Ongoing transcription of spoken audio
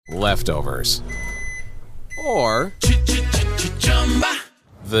leftovers, or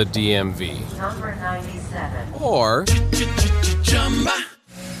the DMV, Number 97, or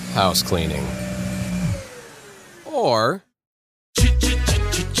house cleaning, or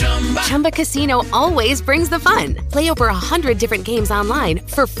Chumba Casino always brings the fun. Play over 100 different games online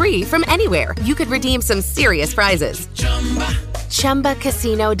for free from anywhere. You could redeem some serious prizes.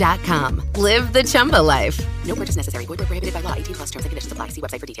 ChumbaCasino.com. Live the Chumba life. No purchase necessary. Void where prohibited by law. 18+ terms and conditions apply. See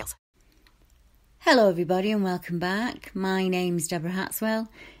website for details. Hello everybody and welcome back. My name's Deborah Hatswell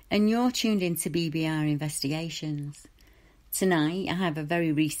and you're tuned in to BBR Investigations. Tonight I have a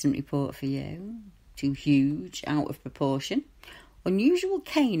very recent report for you. Too huge, out of proportion. Unusual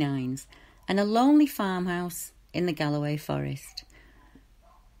canines and a lonely farmhouse in the Galloway Forest.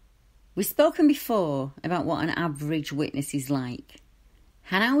 We've spoken before about what an average witness is like.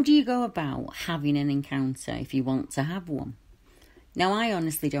 And how do you go about having an encounter if you want to have one? Now, I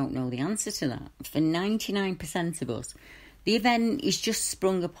honestly don't know the answer to that. For 99% of us, the event is just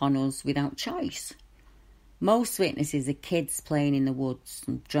sprung upon us without choice. Most witnesses are kids playing in the woods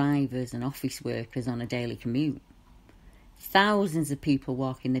and drivers and office workers on a daily commute. Thousands of people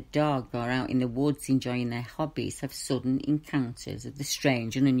walking the dog or out in the woods enjoying their hobbies have sudden encounters of the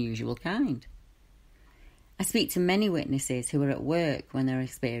strange and unusual kind. I speak to many witnesses who are at work when their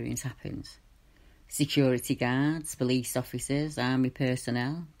experience happens. Security guards, police officers, army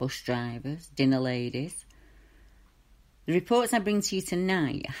personnel, bus drivers, dinner ladies. The reports I bring to you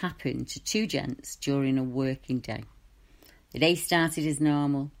tonight happened to two gents during a working day. The day started as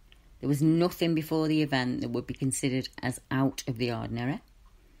normal. There was nothing before the event that would be considered as out of the ordinary.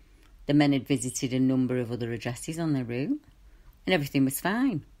 The men had visited a number of other addresses on their route, and everything was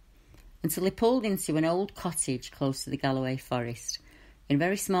fine, until they pulled into an old cottage close to the Galloway Forest, in a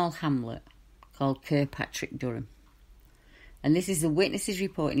very small hamlet called Kirkpatrick, Durham. And this is the witness's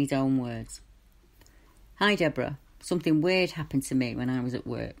report in his own words. Hi Deborah, something weird happened to me when I was at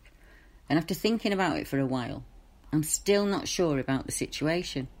work, and after thinking about it for a while, I'm still not sure about the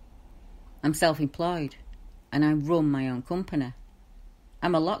situation. I'm self-employed and I run my own company.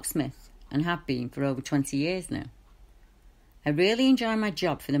 I'm a locksmith and have been for over 20 years now. I really enjoy my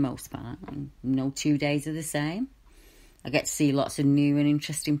job for the most part. No 2 days are the same. I get to see lots of new and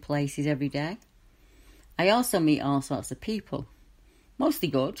interesting places every day. I also meet all sorts of people. Mostly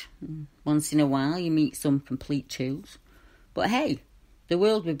good. Once in a while you meet some complete tools. But hey, the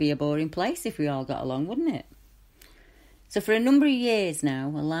world would be a boring place if we all got along, wouldn't it? So for a number of years now,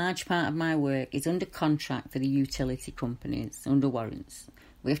 a large part of my work is under contract for the utility companies, under warrants.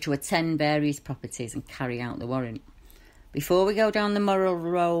 We have to attend various properties and carry out the warrant. Before we go down the moral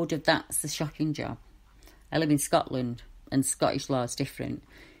road of that's a shocking job, I live in Scotland and Scottish law is different.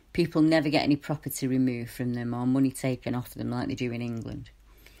 People never get any property removed from them or money taken off them like they do in England.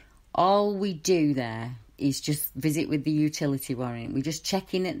 All we do there is just visit with the utility warrant. We just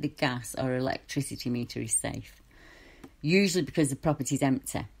check in that the gas or electricity meter is safe. Usually because the property's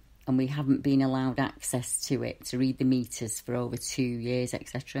empty and we haven't been allowed access to it to read the meters for over 2 years,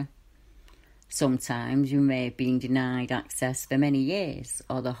 etc. Sometimes we may have been denied access for many years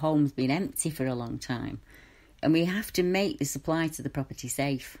or the home's been empty for a long time and we have to make the supply to the property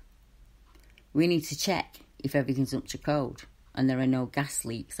safe. We need to check if everything's up to code and there are no gas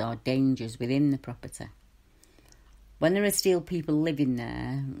leaks or dangers within the property. When there are still people living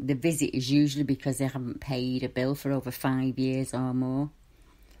there, the visit is usually because they haven't paid a bill for over 5 years or more.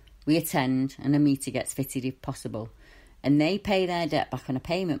 We attend and a meter gets fitted if possible, and they pay their debt back on a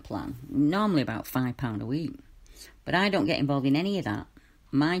payment plan, normally about £5 a week. But I don't get involved in any of that.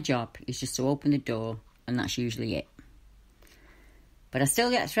 My job is just to open the door, and that's usually it. But I still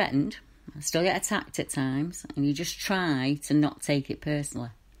get threatened, I still get attacked at times, and you just try to not take it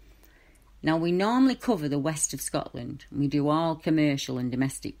personally. Now, we normally cover the west of Scotland. We do all commercial and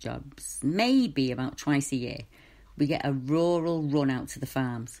domestic jobs. Maybe about twice a year, we get a rural run out to the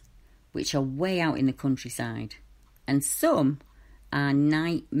farms, which are way out in the countryside. And some are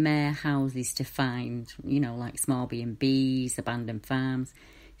nightmare houses to find, like small B&Bs, abandoned farms,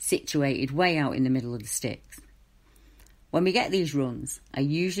 situated way out in the middle of the sticks. When we get these runs, I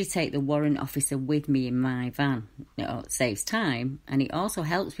usually take the warrant officer with me in my van. It saves time and it also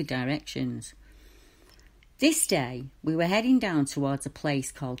helps with directions. This day, we were heading down towards a place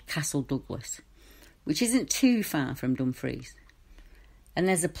called Castle Douglas, which isn't too far from Dumfries. And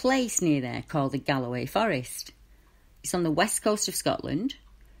there's a place near there called the Galloway Forest. It's on the west coast of Scotland,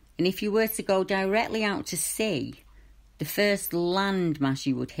 and if you were to go directly out to sea, the first landmass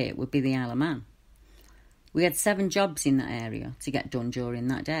you would hit would be the Isle of Man. We had 7 jobs in that area to get done during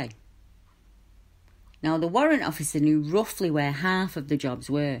that day. Now, the warrant officer knew roughly where half of the jobs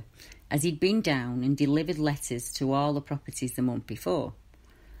were, as he'd been down and delivered letters to all the properties the month before,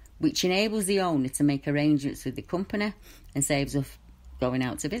 which enables the owner to make arrangements with the company and saves us going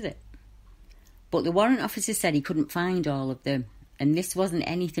out to visit. But the warrant officer said he couldn't find all of them, and this wasn't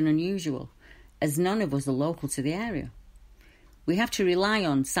anything unusual, as none of us are local to the area. We have to rely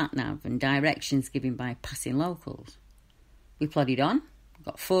on sat-nav and directions given by passing locals. We plodded on,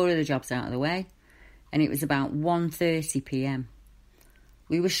 got 4 of the jobs out of the way, and it was about 1:30 p.m.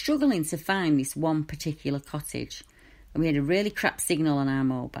 We were struggling to find this one particular cottage, and we had a really crap signal on our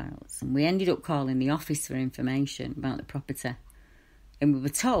mobiles, and we ended up calling the office for information about the property, and we were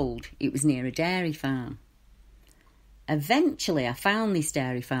told it was near a dairy farm. Eventually I found this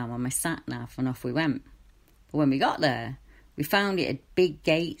dairy farm on my sat-nav and off we went. But when we got there, we found it had big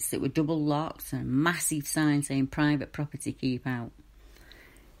gates that were double locked and a massive sign saying private property, keep out.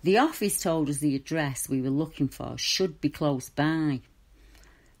 The office told us the address we were looking for should be close by.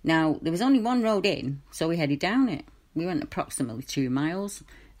 Now, there was only one road in, so we headed down it. We went approximately 2 miles,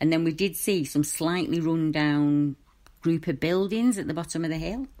 and then we did see some slightly run-down group of buildings at the bottom of the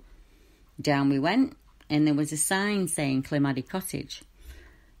hill. Down we went, and there was a sign saying Climady Cottage.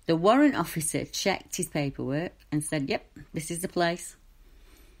 The warrant officer checked his paperwork and said, yep, this is the place.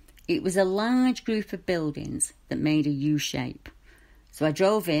 It was a large group of buildings that made a U-shape. So I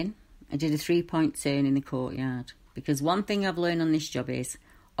drove in, I did a 3-point turn in the courtyard, because one thing I've learned on this job is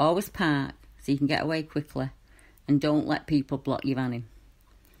always park so you can get away quickly and don't let people block your van in.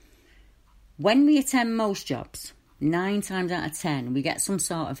 When we attend most jobs, 9 times out of 10, we get some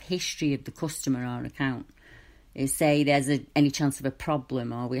sort of history of the customer or account. Say there's any chance of a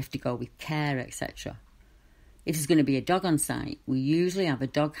problem or we have to go with care, etc. If there's going to be a dog on site, we usually have a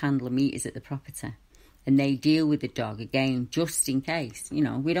dog handler meet us at the property, and they deal with the dog again just in case. You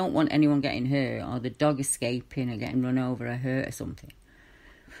know, we don't want anyone getting hurt or the dog escaping or getting run over or hurt or something.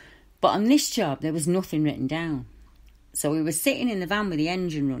 But on this job, there was nothing written down. So we were sitting in the van with the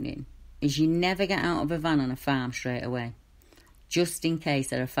engine running, as you never get out of a van on a farm straight away, just in case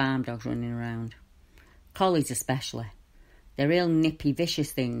there are farm dogs running around. Collies especially. They're real nippy,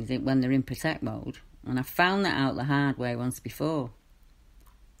 vicious things when they're in protect mode, and I found that out the hard way once before.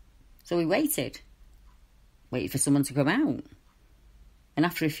 So we waited for someone to come out. And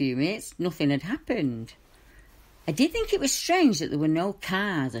after a few minutes, nothing had happened. I did think it was strange that there were no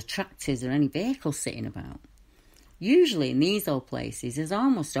cars or tractors or any vehicles sitting about. Usually in these old places, there's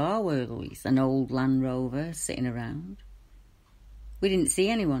almost always an old Land Rover sitting around. We didn't see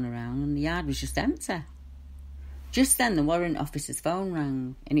anyone around and the yard was just empty. Just then the warrant officer's phone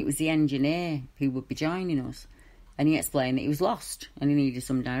rang, and it was the engineer who would be joining us, and he explained that he was lost and he needed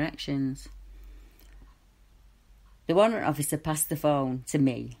some directions. The warrant officer passed the phone to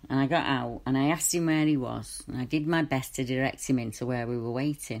me, and I got out and I asked him where he was, and I did my best to direct him into where we were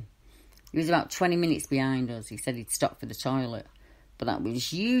waiting. He was about 20 minutes behind us. He said he'd stopped for the toilet, but that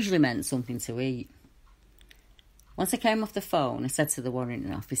was usually meant something to eat. Once I came off the phone, I said to the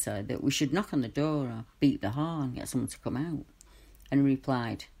warrant officer that we should knock on the door or beat the horn and get someone to come out. And he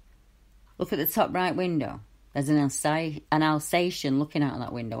replied, look at the top right window. There's an Alsatian looking out of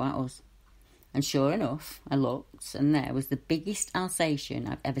that window at us. And sure enough, I looked, and there was the biggest Alsatian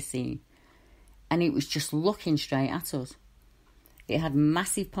I've ever seen. And it was just looking straight at us. It had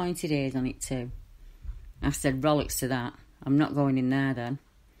massive pointed ears on it too. I said, Rolex to that. I'm not going in there then.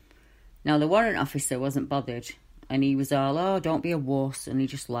 Now, the warrant officer wasn't bothered, and he was all, oh, don't be a wuss, and he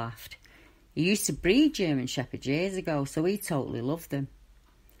just laughed. He used to breed German Shepherds years ago, so he totally loved them.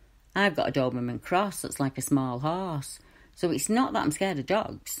 I've got a Doberman Cross that's like a small horse, so it's not that I'm scared of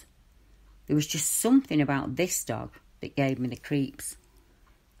dogs. There was just something about this dog that gave me the creeps.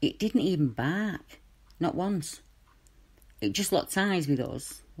 It didn't even bark, not once. It just locked eyes with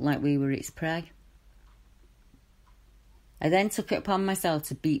us, like we were its prey. I then took it upon myself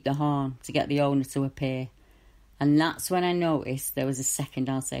to beat the horn to get the owner to appear, and that's when I noticed there was a second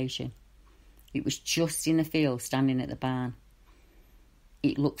Alsatian. It was just in the field standing at the barn.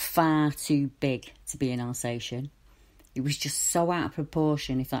 It looked far too big to be an Alsatian. It was just so out of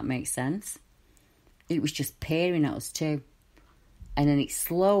proportion, if that makes sense. It was just peering at us too. And then it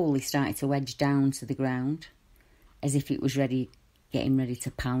slowly started to edge down to the ground, as if it was getting ready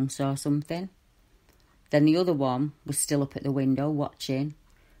to pounce or something. Then the other one was still up at the window watching,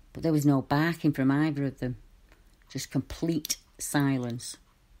 but there was no barking from either of them. Just complete silence.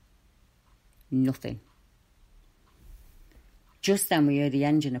 Nothing. Just then we heard the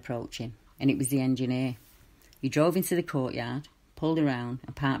engine approaching, and it was the engineer. He drove into the courtyard, pulled around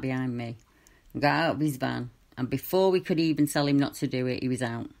and parked behind me, and got out of his van, and before we could even tell him not to do it, he was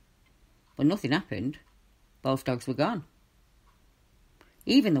out. But nothing happened. both dogs were gone.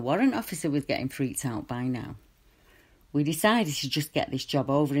 Even the warrant officer was getting freaked out by now. We decided to just get this job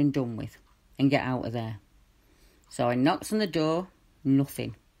over and done with and get out of there. So I knocked on the door,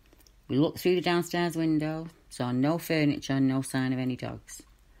 nothing. We looked through the downstairs window, saw no furniture, no sign of any dogs.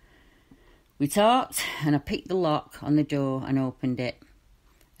 We talked and I picked the lock on the door and opened it.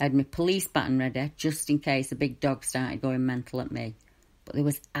 I had my police baton ready just in case the big dog started going mental at me. But there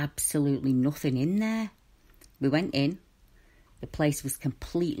was absolutely nothing in there. We went in. The place was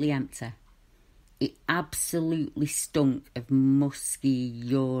completely empty. It absolutely stunk of musky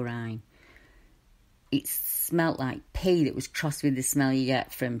urine. It smelt like pee that was crossed with the smell you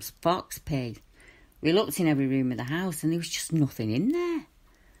get from fox pee. We looked in every room of the house and there was just nothing in there.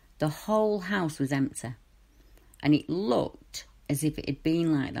 The whole house was empty. And it looked as if it had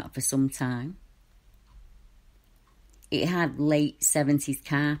been like that for some time. It had late 70s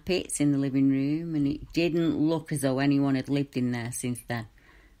carpets in the living room and it didn't look as though anyone had lived in there since then,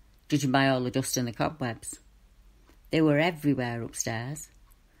 judging by all the dust and the cobwebs. They were everywhere upstairs.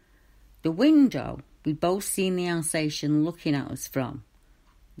 The window we'd both seen the Alsatian looking at us from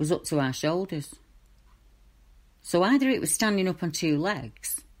was up to our shoulders. So either it was standing up on two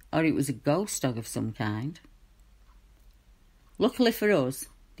legs or it was a ghost dog of some kind. Luckily for us,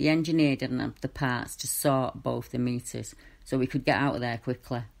 the engineer didn't have the parts to sort both the meters, so we could get out of there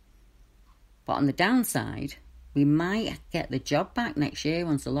quickly. But on the downside, we might get the job back next year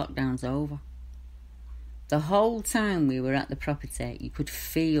once the lockdown's over. The whole time we were at the property, you could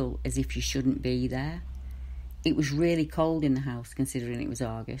feel as if you shouldn't be there. It was really cold in the house, considering it was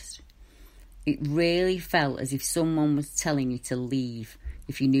August. It really felt as if someone was telling you to leave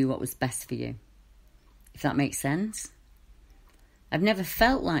if you knew what was best for you. If that makes sense? I've never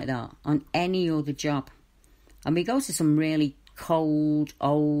felt like that on any other job. And we go to some really cold,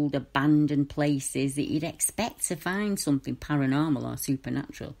 old, abandoned places that you'd expect to find something paranormal or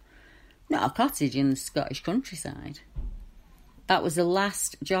supernatural. Not a cottage in the Scottish countryside. That was the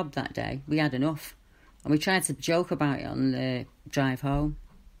last job that day. We had enough. And we tried to joke about it on the drive home.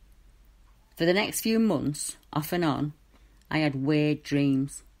 For the next few months, off and on, I had weird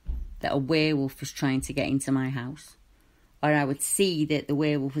dreams that a werewolf was trying to get into my house. Or I would see that the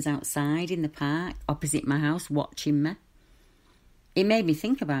werewolf was outside in the park opposite my house watching me. It made me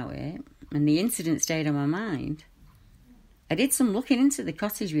think about it, and the incident stayed on my mind. I did some looking into the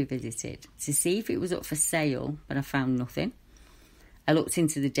cottage we visited to see if it was up for sale, but I found nothing. I looked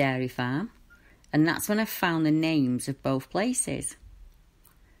into the dairy farm, and that's when I found the names of both places.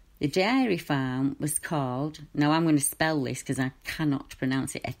 The dairy farm was called, now I'm going to spell this because I cannot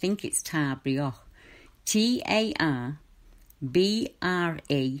pronounce it, I think it's Tarbrioch. T-A-R-B-R-E-O-C-H,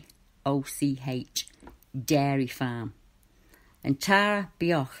 dairy farm. And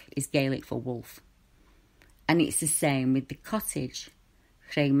Tarbrioch is Gaelic for wolf. And it's the same with the cottage.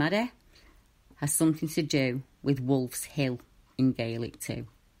 Craigmade has something to do with Wolf's Hill in Gaelic too.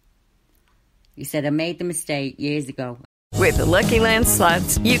 He said, I made the mistake years ago. With the Lucky Land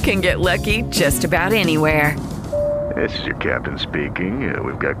Slots, you can get lucky just about anywhere. This is your captain speaking.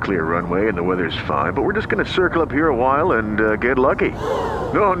 We've got clear runway and the weather's fine, but we're just going to circle up here a while and get lucky.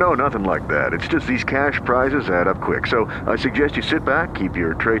 No, nothing like that. It's just these cash prizes add up quick. So I suggest you sit back, keep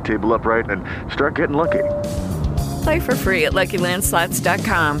your tray table upright, and start getting lucky. Play for free at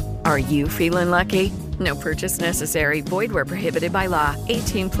LuckyLandSlots.com. Are you feeling lucky? No purchase necessary. Void where prohibited by law.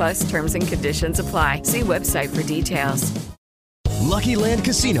 18+ terms and conditions apply. See website for details. Lucky Land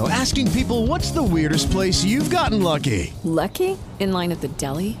Casino, asking people, what's the weirdest place you've gotten lucky? Lucky? In line at the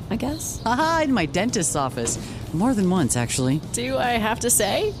deli, I guess? Aha, in my dentist's office. More than once, actually. Do I have to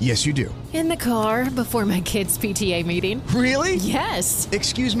say? Yes, you do. In the car before my kids' PTA meeting. Really? Yes.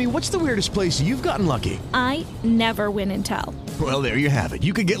 Excuse me, what's the weirdest place you've gotten lucky? I never win and tell. Well, there you have it.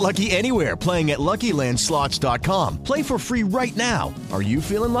 You can get lucky anywhere, playing at LuckyLandSlots.com. Play for free right now. Are you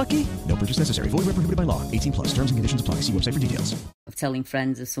feeling lucky? No purchase necessary. Void where prohibited by law. 18+. Terms and conditions apply. See website for details. Of telling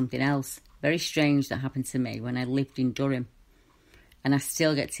friends of something else very strange that happened to me when I lived in Durham. And I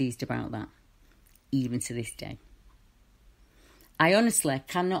still get teased about that, even to this day. I honestly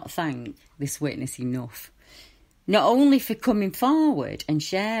cannot thank this witness enough. Not only for coming forward and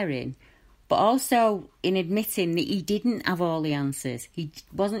sharing, but also in admitting that he didn't have all the answers. He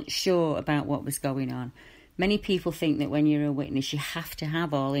wasn't sure about what was going on. Many people think that when you're a witness, you have to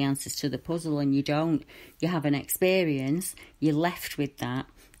have all the answers to the puzzle, and you don't. You have an experience, you're left with that,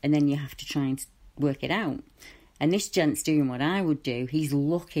 and then you have to try and work it out. And this gent's doing what I would do. He's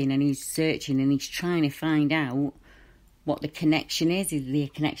looking and he's searching and he's trying to find out what the connection is. Is there a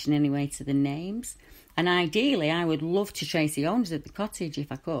connection anyway to the names? And ideally, I would love to trace the owners of the cottage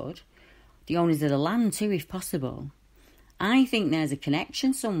if I could. the owners of the land too, if possible. I think there's a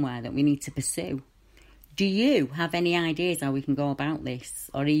connection somewhere that we need to pursue. Do you have any ideas how we can go about this,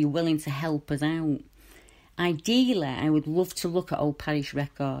 or are you willing to help us out? Ideally, I would love to look at old parish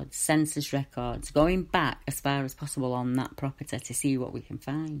records, census records, going back as far as possible on that property to see what we can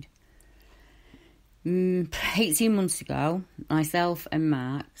find. 18 months ago, myself and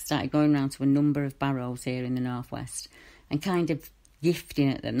Mark started going around to a number of barrows here in the northwest and kind of gifting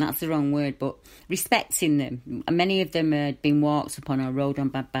at them. That's the wrong word, but respecting them. Many of them had been walked upon or rode on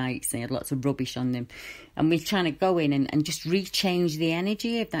bad bikes and they had lots of rubbish on them. And we're trying to go in and just rechange the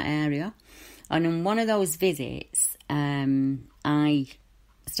energy of that area. And on one of those visits, I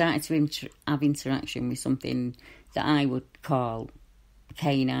started to have interaction with something that I would call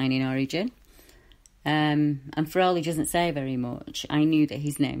canine in origin. And for all he doesn't say very much, I knew that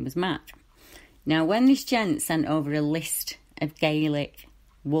his name was Matt. Now, when this gent sent over a list of Gaelic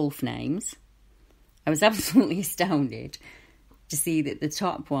wolf names, I was absolutely astounded to see that the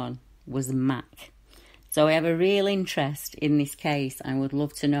top one was Mac. So I have a real interest in this case. I would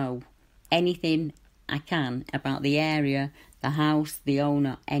love to know anything I can about the area, the house, the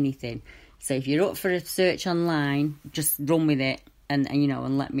owner, anything. So if you're up for a search online, just run with it and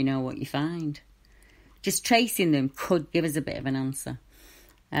let me know what you find. Just tracing them could give us a bit of an answer.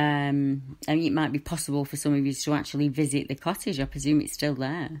 I mean, it might be possible for some of you to actually visit the cottage. I presume it's still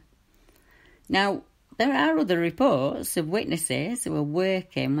there. Now, there are other reports of witnesses who were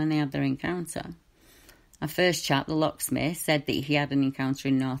working when they had their encounter. Our first chap, the locksmith, said that he had an encounter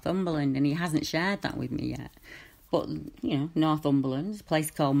in Northumberland, and he hasn't shared that with me yet. But, Northumberland, a place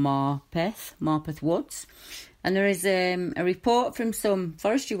called Morpeth Woods. And there is a report from some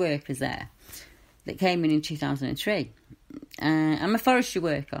forestry workers there that came in 2003. I'm a forestry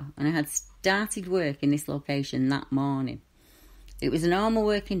worker, and I had started work in this location that morning. It was a normal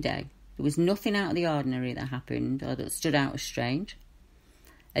working day. There was nothing out of the ordinary that happened or that stood out as strange.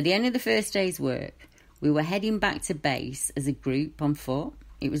 At the end of the first day's work, we were heading back to base as a group on foot.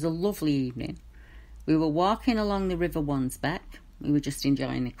 It was a lovely evening. We were walking along the River Wansbeck. We were just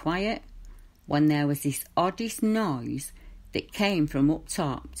enjoying the quiet when there was this oddest noise that came from up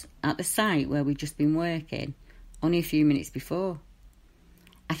top at the site where we'd just been working only a few minutes before.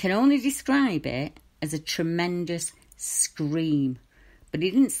 I can only describe it as a tremendous scream, but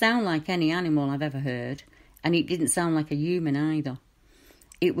it didn't sound like any animal I've ever heard, and it didn't sound like a human either.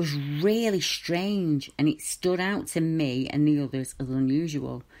 It was really strange, and it stood out to me and the others as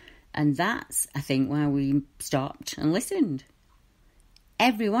unusual. And that's, I think, why we stopped and listened.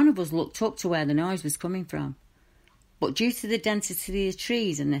 Every one of us looked up to where the noise was coming from. But due to the density of the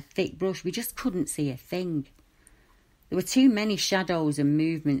trees and the thick brush, we just couldn't see a thing. There were too many shadows and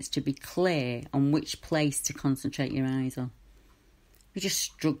movements to be clear on which place to concentrate your eyes on. We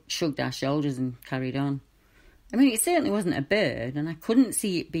just shrugged our shoulders and carried on. I mean, it certainly wasn't a bird, and I couldn't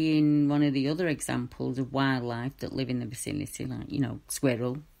see it being one of the other examples of wildlife that live in the vicinity, like,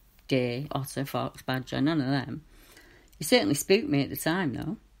 squirrel, deer, otter, fox, badger, none of them. It certainly spooked me at the time,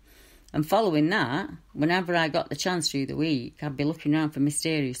 though. And following that, whenever I got the chance through the week, I'd be looking around for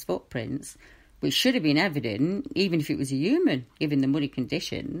mysterious footprints, which should have been evident, even if it was a human, given the muddy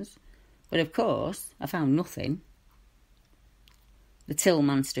conditions. But of course, I found nothing. The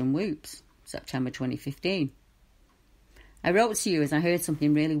Tillmanston Whoops, September 2015. I wrote to you as I heard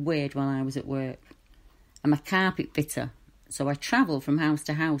something really weird while I was at work. I'm a carpet fitter, so I travel from house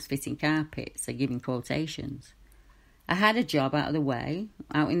to house fitting carpets and giving quotations. I had a job out of the way,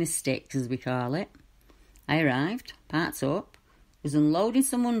 out in the sticks as we call it. I arrived, parked up, was unloading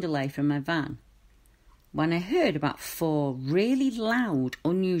some underlay from my van, when I heard about 4 really loud,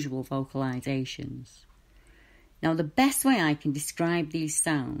 unusual vocalisations. Now, the best way I can describe these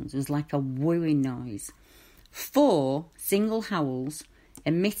sounds was like a wooing noise. 4 single howls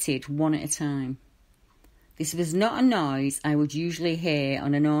emitted one at a time. This was not a noise I would usually hear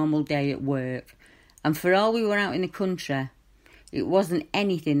on a normal day at work, and for all we were out in the country, it wasn't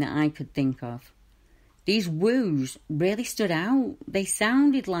anything that I could think of. These woos really stood out. They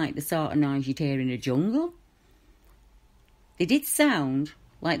sounded like the sort of noise you'd hear in a jungle. They did sound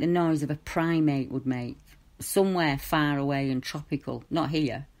like the noise of a primate would make, somewhere far away and tropical, not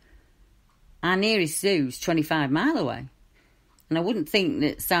here. Our nearest zoo's 25 miles away, and I wouldn't think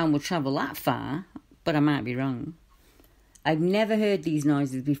that sound would travel that far, but I might be wrong. I'd never heard these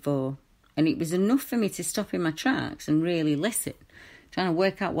noises before, and it was enough for me to stop in my tracks and really listen, trying to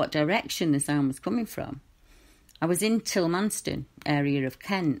work out what direction the sound was coming from. I was in Tillmanston, area of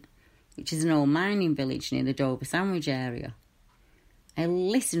Kent, which is an old mining village near the Dover Sandwich area. I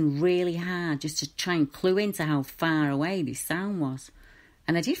listened really hard just to try and clue into how far away this sound was,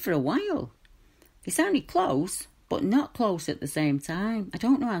 and I did for a while. They sounded close, but not close at the same time. I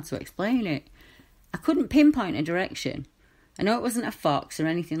don't know how to explain it. I couldn't pinpoint a direction. I know it wasn't a fox or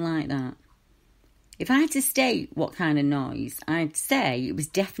anything like that. If I had to state what kind of noise, I'd say it was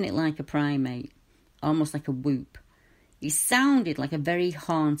definitely like a primate, almost like a whoop. It sounded like a very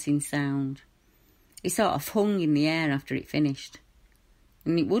haunting sound. It sort of hung in the air after it finished.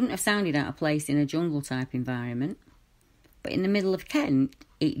 And it wouldn't have sounded out of place in a jungle-type environment. But in the middle of Kent,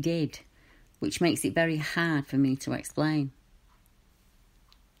 it did, which makes it very hard for me to explain.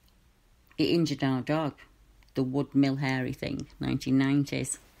 It injured our dog, the wood mill hairy thing,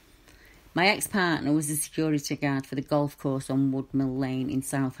 1990s. My ex-partner was a security guard for the golf course on Woodmill Lane in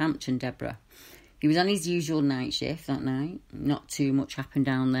Southampton, Deborah. He was on his usual night shift that night. Not too much happened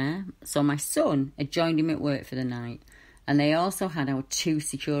down there. So my son had joined him at work for the night. And they also had our 2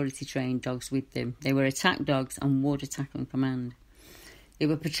 security-trained dogs with them. They were attack dogs and would attack on command. They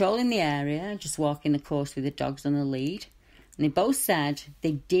were patrolling the area, just walking the course with the dogs on the lead. And they both said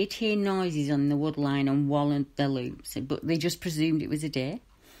they did hear noises on the wood line on one of their loops, but they just presumed it was a deer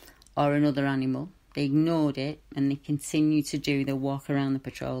or another animal. They ignored it and they continued to do their walk around the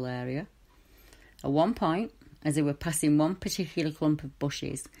patrol area. At one point, as they were passing one particular clump of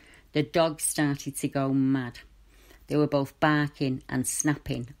bushes, the dogs started to go mad. They were both barking and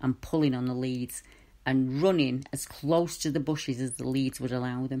snapping and pulling on the leads and running as close to the bushes as the leads would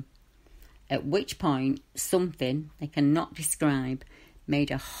allow them. At which point, something they cannot describe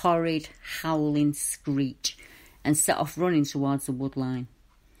made a horrid howling screech and set off running towards the wood line.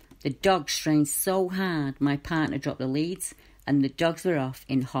 The dogs strained so hard my partner dropped the leads and the dogs were off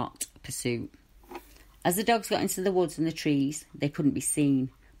in hot pursuit. As the dogs got into the woods and the trees, they couldn't be seen,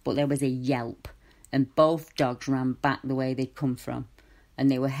 but there was a yelp and both dogs ran back the way they'd come from and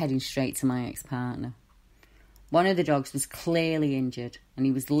they were heading straight to my ex-partner. One of the dogs was clearly injured and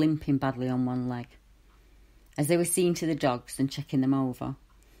he was limping badly on one leg. As they were seeing to the dogs and checking them over,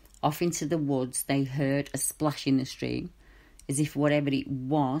 off into the woods they heard a splash in the stream, as if whatever it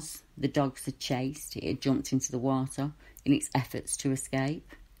was the dogs had chased, it had jumped into the water in its efforts to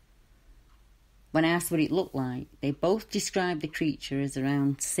escape. When I asked what it looked like, they both described the creature as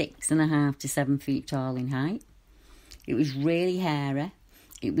around 6.5 to 7 feet tall in height. It was really hairy,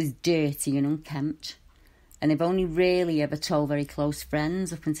 it was dirty and unkempt, and they've only really ever told very close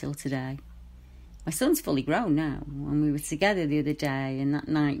friends up until today. My son's fully grown now, and we were together the other day, and that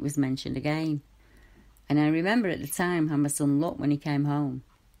night was mentioned again. And I remember at the time how my son looked when he came home.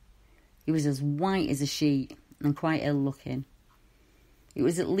 He was as white as a sheet and quite ill-looking. It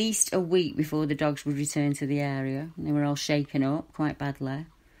was at least a week before the dogs would return to the area, and they were all shaken up quite badly.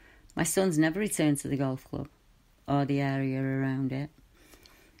 My son's never returned to the golf club or the area around it.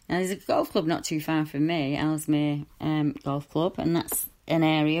 Now, there's a golf club not too far from me, Ellesmere Golf Club, and that's an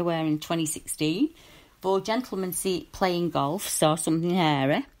area where in 2016, 4 gentlemen playing golf saw something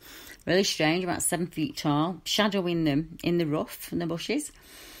hairy, really strange, about 7 feet tall, shadowing them in the rough and the bushes.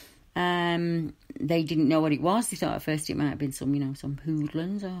 They didn't know what it was. They thought at first it might have been some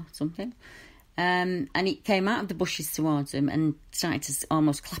hoodlums or something. And it came out of the bushes towards them and started to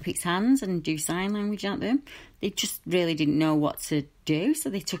almost clap its hands and do sign language at them. They just really didn't know what to do, so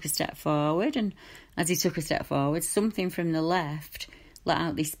they took a step forward. And as they took a step forward, something from the left let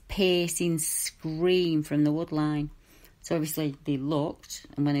out this piercing scream from the wood line. So obviously they looked,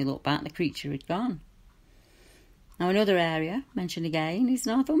 and when they looked back, the creature had gone. Now another area, mentioned again, is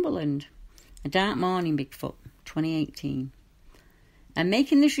Northumberland. A dark morning Bigfoot, 2018. I'm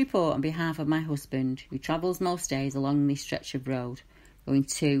making this report on behalf of my husband, who travels most days along this stretch of road, going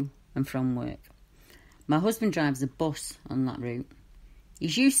to and from work. My husband drives a bus on that route.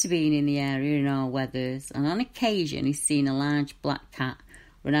 He's used to being in the area in all weathers, and on occasion he's seen a large black cat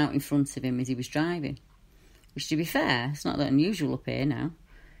run out in front of him as he was driving. Which, to be fair, it's not that unusual up here now.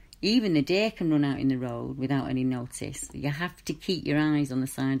 Even the deer can run out in the road without any notice. You have to keep your eyes on the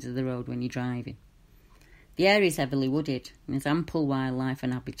sides of the road when you're driving. The area is heavily wooded and has ample wildlife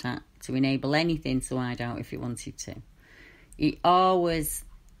and habitat to enable anything to hide out if it wanted to. It always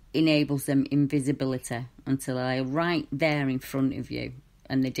enables them invisibility until they're right there in front of you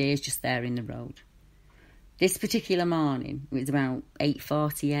and the deer's just there in the road. This particular morning, it was about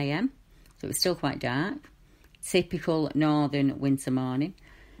 8:40 a.m, so it was still quite dark. Typical northern winter morning.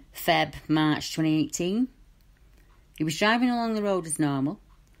 March 2018. He was driving along the road as normal,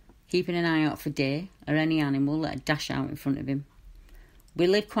 keeping an eye out for deer or any animal that'd dash out in front of him. We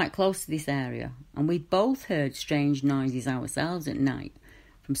live quite close to this area, and we both heard strange noises ourselves at night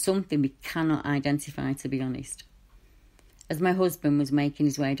from something we cannot identify, to be honest. As my husband was making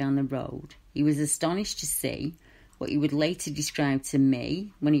his way down the road, he was astonished to see what he would later describe to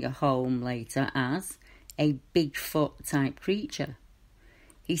me when he got home later as a Bigfoot type creature.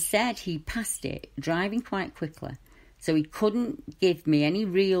 He said he passed it driving quite quickly, so he couldn't give me any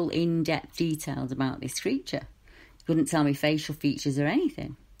real in-depth details about this creature. He couldn't tell me facial features or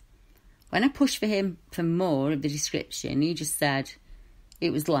anything. When I pushed for him for more of the description, he just said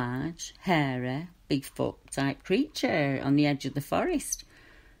it was large, hairy, Bigfoot type creature on the edge of the forest.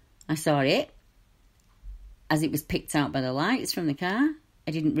 I saw it as it was picked out by the lights from the car.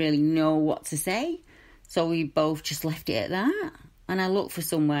 I didn't really know what to say, so we both just left it at that, and I looked for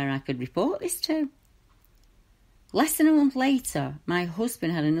somewhere I could report this to. Less than a month later, my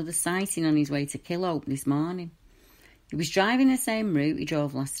husband had another sighting on his way to Killhope this morning. He was driving the same route he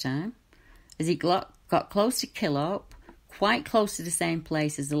drove last time. As he got close to Killhope, quite close to the same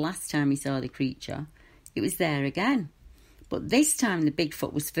place as the last time he saw the creature, it was there again. But this time the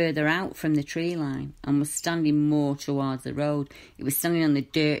Bigfoot was further out from the tree line and was standing more towards the road. It was standing on the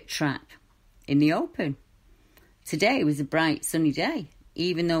dirt track in the open. Today was a bright sunny day,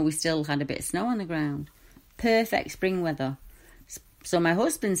 even though we still had a bit of snow on the ground. Perfect spring weather. So my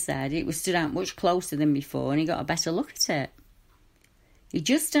husband said it was stood out much closer than before and he got a better look at it. He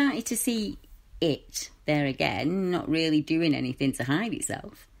just started to see it there again, not really doing anything to hide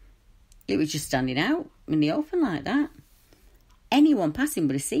itself. It was just standing out in the open like that. Anyone passing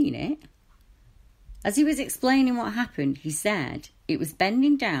would have seen it. As he was explaining what happened, he said it was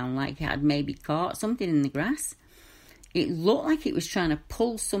bending down like it had maybe caught something in the grass. It looked like it was trying to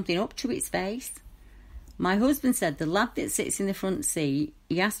pull something up to its face. My husband said the lad that sits in the front seat,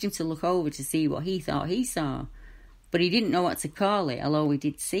 he asked him to look over to see what he thought he saw, but he didn't know what to call it, although he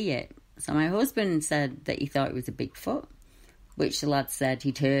did see it. So my husband said that he thought it was a Bigfoot, which the lad said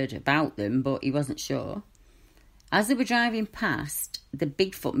he'd heard about them, but he wasn't sure. As they were driving past, the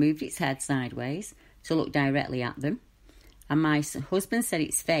Bigfoot moved its head sideways to look directly at them, and my husband said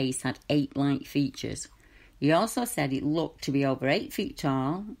its face had ape-like features. He also said it looked to be over 8 feet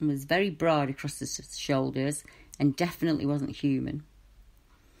tall and was very broad across the shoulders and definitely wasn't human.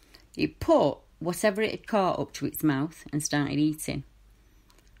 It put whatever it had caught up to its mouth and started eating.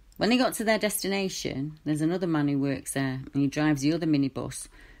 When they got to their destination, there's another man who works there and he drives the other minibus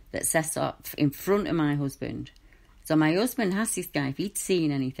that sets up in front of my husband. So my husband asked this guy if he'd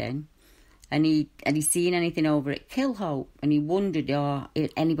seen anything, and had he seen anything over at Killhope, and he wondered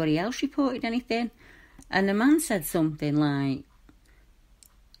if anybody else reported anything. And the man said something like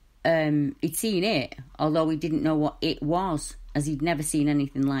he'd seen it, although he didn't know what it was, as he'd never seen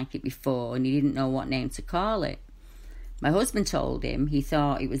anything like it before, and he didn't know what name to call it. My husband told him he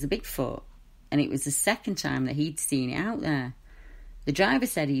thought it was a Bigfoot, and it was the second time that he'd seen it out there. The driver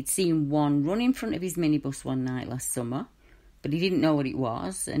said he'd seen one run in front of his minibus one night last summer, but he didn't know what it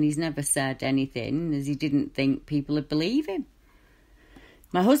was, and he's never said anything, as he didn't think people would believe him.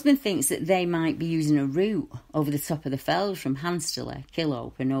 My husband thinks that they might be using a route over the top of the feld from Hanstler,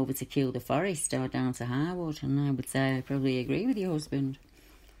 Killhope, and over to Kielder Forest or down to Harwood, and I would say I probably agree with your husband.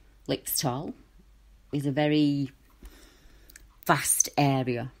 Lickstoll is a very vast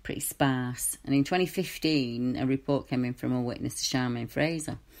area, pretty sparse, and in 2015 a report came in from a witness to Charmaine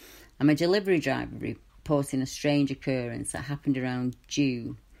Fraser. I'm a delivery driver reporting a strange occurrence that happened around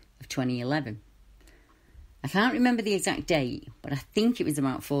June of 2011. I can't remember the exact date, but I think it was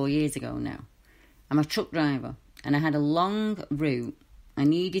about 4 years ago now. I'm a truck driver, and I had a long route. I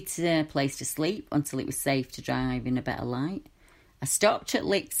needed a place to sleep until it was safe to drive in a better light. I stopped at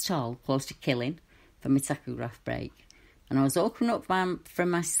Lickstoll, close to Killing, for my tachograph break, and I was woken up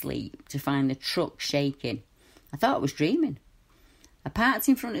from my sleep to find the truck shaking. I thought I was dreaming. I parked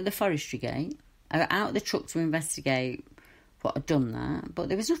in front of the forestry gate. I got out of the truck to investigate what had done that, but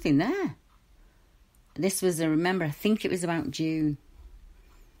there was nothing there. This was, I think it was about June.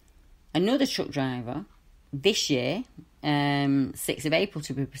 Another truck driver, this year, 6th of April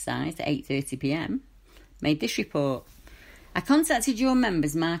to be precise, at 8:30 p.m, made this report. I contacted your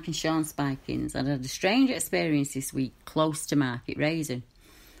members, Mark and Sean Spikins, and had a strange experience this week close to Market Raising.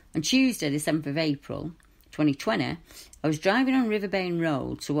 On Tuesday, the 7th of April, 2020, I was driving on Riverbane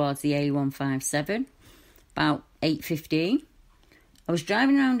Road towards the A157, about 8:15. I was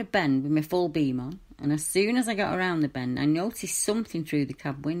driving around a bend with my full beam on, and as soon as I got around the bend, I noticed something through the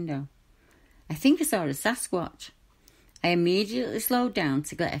cab window. I think I saw a Sasquatch. I immediately slowed down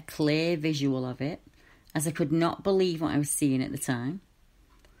to get a clear visual of it, as I could not believe what I was seeing at the time.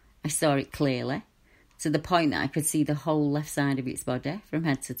 I saw it clearly, to the point that I could see the whole left side of its body from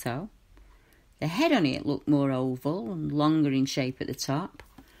head to toe. The head on it looked more oval and longer in shape at the top.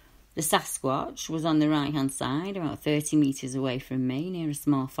 The Sasquatch was on the right-hand side, about 30 metres away from me, near a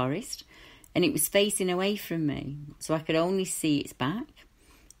small forest, and it was facing away from me, so I could only see its back.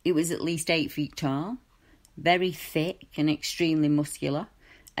 It was at least 8 feet tall, very thick and extremely muscular,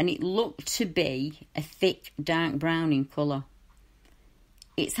 and it looked to be a thick dark brown in colour.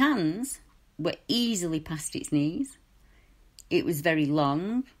 Its hands were easily past its knees. It was very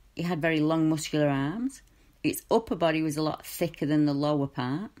long. It had very long muscular arms. Its upper body was a lot thicker than the lower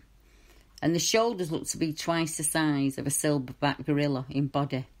part, and the shoulders looked to be twice the size of a silverback gorilla in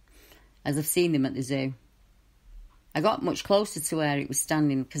body, as I've seen them at the zoo. I got much closer to where it was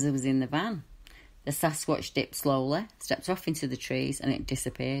standing because I was in the van. The Sasquatch dipped slowly, stepped off into the trees, and it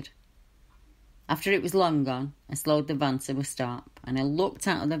disappeared. After it was long gone, I slowed the van to a stop, and I looked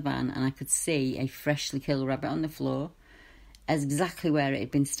out of the van and I could see a freshly killed rabbit on the floor, as exactly where it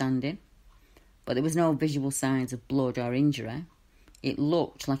had been standing. But there was no visual signs of blood or injury. It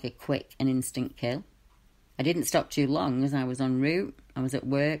looked like a quick and instant kill. I didn't stop too long as I was en route, I was at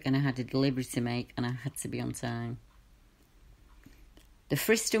work and I had a delivery to make and I had to be on time. The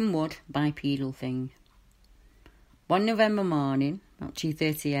Friston Wood bipedal thing. One November morning, about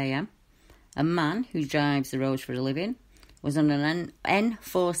 2:30 a.m, a man who drives the roads for a living was on an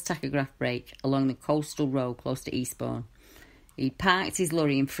N-force tachograph brake along the coastal road close to Eastbourne. He'd parked his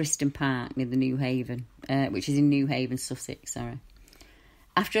lorry in Friston Park near the New Haven, which is in New Haven, Sussex,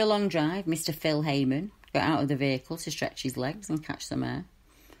 After a long drive, Mr. Phil Heyman got out of the vehicle to stretch his legs and catch some air.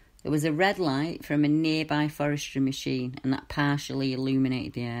 There was a red light from a nearby forestry machine, and that partially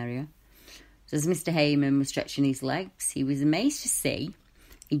illuminated the area. So as Mr. Heyman was stretching his legs, he was amazed to see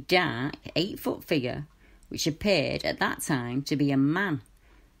a dark 8-foot figure which appeared at that time to be a man,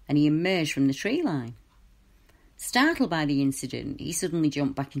 and he emerged from the tree line. Startled by the incident, he suddenly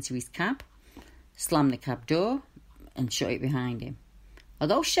jumped back into his cab, slammed the cab door and shut it behind him.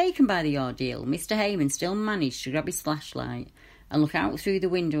 Although shaken by the ordeal, Mr. Heyman still managed to grab his flashlight and look out through the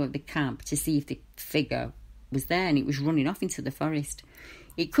window of the cab to see if the figure was there, and it was running off into the forest.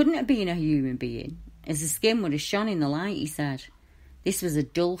 It couldn't have been a human being, as the skin would have shone in the light, he said. This was a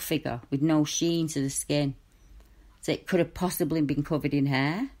dull figure with no sheen to the skin, so it could have possibly been covered in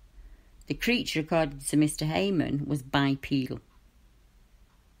hair. The creature, according to Mr. Heyman, was bipedal.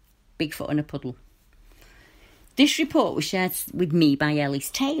 Bigfoot in a puddle. This report was shared with me by Ellis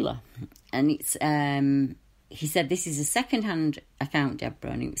Taylor, and it's he said this is a second-hand account,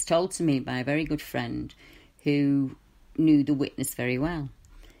 Deborah, and it was told to me by a very good friend who knew the witness very well.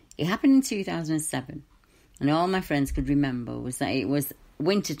 It happened in 2007, and all my friends could remember was that it was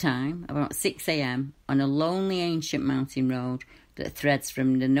winter time, about 6 a.m, on a lonely ancient mountain road that threads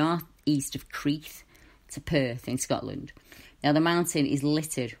from the northeast of Crete to Perth in Scotland. Now, the mountain is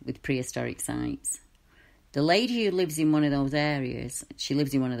littered with prehistoric sites. The lady who lives in one of those areas, she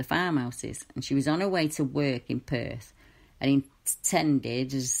lives in one of the farmhouses, and she was on her way to work in Perth and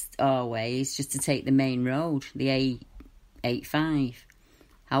intended, as always, just to take the main road, the A85.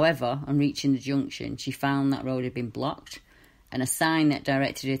 However, on reaching the junction, she found that road had been blocked and a sign that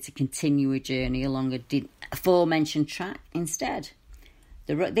directed her to continue her journey along a aforementioned track instead.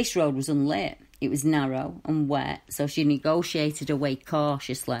 This road was unlit. It was narrow and wet, so she negotiated her way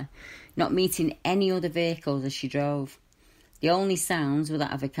cautiously, not meeting any other vehicles as she drove. The only sounds were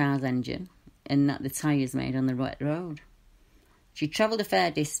that of a car's engine and that the tyres made on the wet road. She travelled a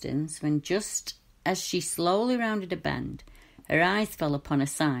fair distance when, just as she slowly rounded a bend, her eyes fell upon a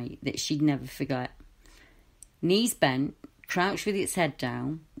sight that she'd never forget. Knees bent, crouched with its head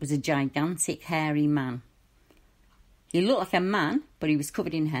down, was a gigantic hairy man. He looked like a man, but he was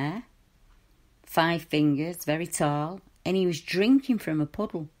covered in hair. 5 fingers, very tall, and he was drinking from a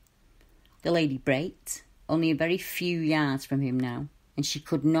puddle. The lady braked, only a very few yards from him now, and she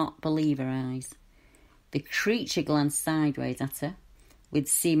could not believe her eyes. The creature glanced sideways at her, with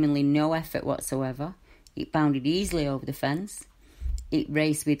seemingly no effort whatsoever. It bounded easily over the fence. It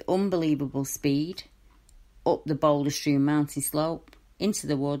raced with unbelievable speed, up the boulder-strewn mountain slope, into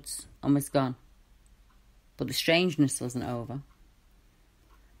the woods, and was gone. But the strangeness wasn't over.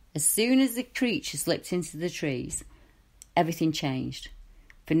 As soon as the creature slipped into the trees, everything changed.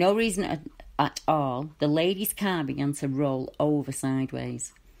 For no reason at all, the lady's car began to roll over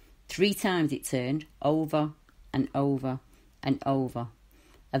sideways. 3 times it turned, over and over and over,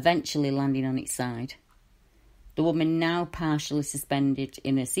 eventually landing on its side. The woman, now partially suspended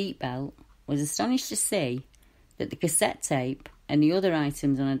in her seatbelt, was astonished to see that the cassette tape and the other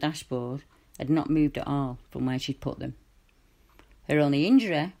items on her dashboard had not moved at all from where she'd put them. Her only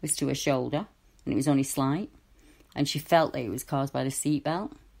injury was to her shoulder, and it was only slight, and she felt that it was caused by the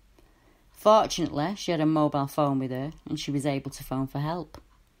seatbelt. Fortunately, she had a mobile phone with her, and she was able to phone for help.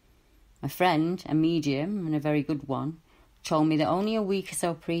 My friend, a medium and a very good one, told me that only a week or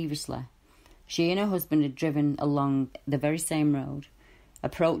so previously, She and her husband had driven along the very same road,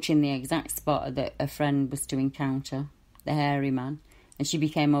 approaching the exact spot that a friend was to encounter, the hairy man, and she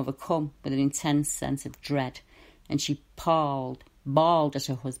became overcome with an intense sense of dread, and she bawled at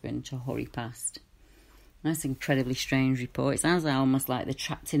her husband to hurry past. That's an incredibly strange report. It sounds almost like they're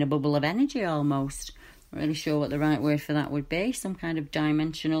trapped in a bubble of energy almost. Not really sure what the right word for that would be. Some kind of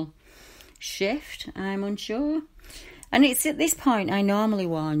dimensional shift, I'm unsure. And it's at this point I normally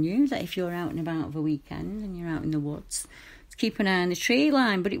warn you that if you're out and about of a weekend and you're out in the woods, to keep an eye on the tree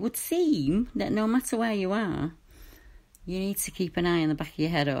line. But it would seem that no matter where you are, you need to keep an eye on the back of your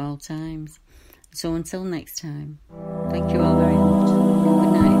head at all times. So until next time, thank you all very much.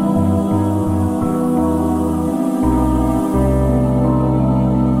 Good night.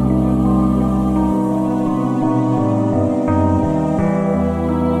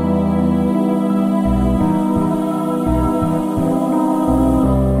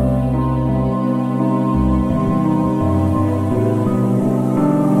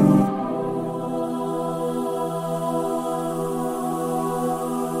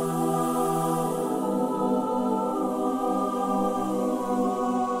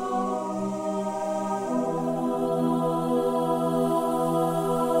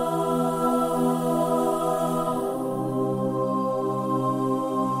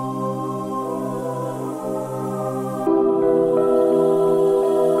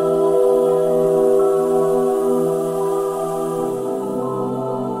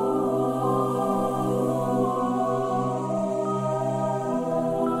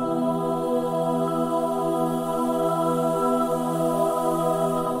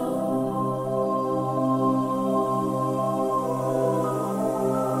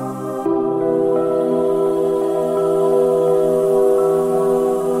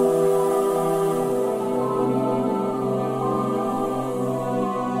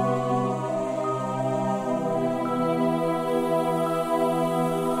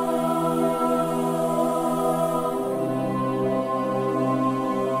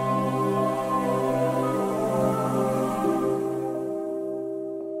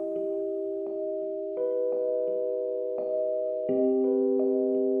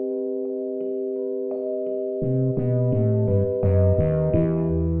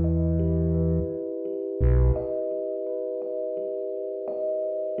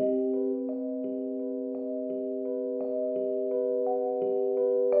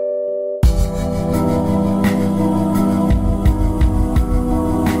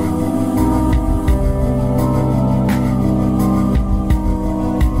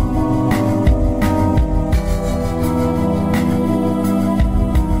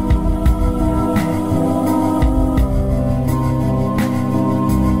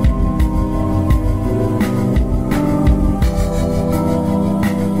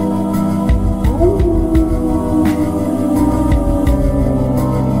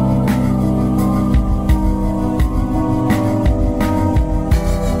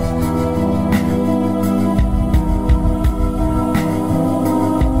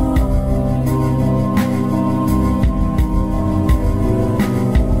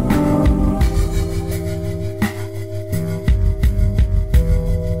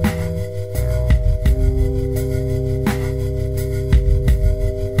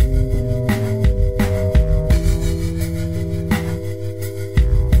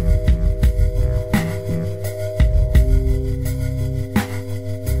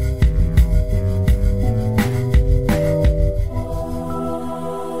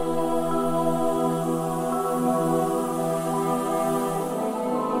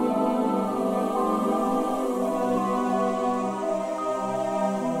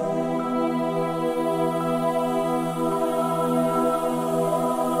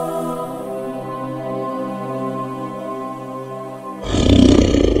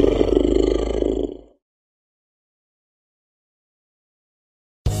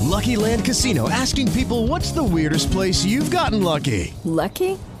 Lucky Land Casino, asking people, what's the weirdest place you've gotten lucky?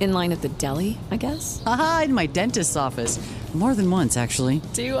 Lucky? In line at the deli, I guess? Aha, in my dentist's office. More than once, actually.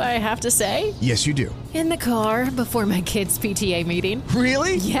 Do I have to say? Yes, you do. In the car before my kids' PTA meeting.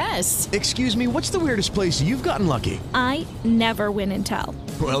 Really? Yes. Excuse me, what's the weirdest place you've gotten lucky? I never win and tell.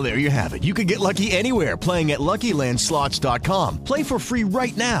 Well, there you have it. You can get lucky anywhere, playing at LuckyLandSlots.com. Play for free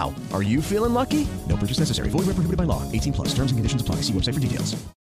right now. Are you feeling lucky? No purchase necessary. Void where prohibited by law. 18+. Terms and conditions apply. See website for details.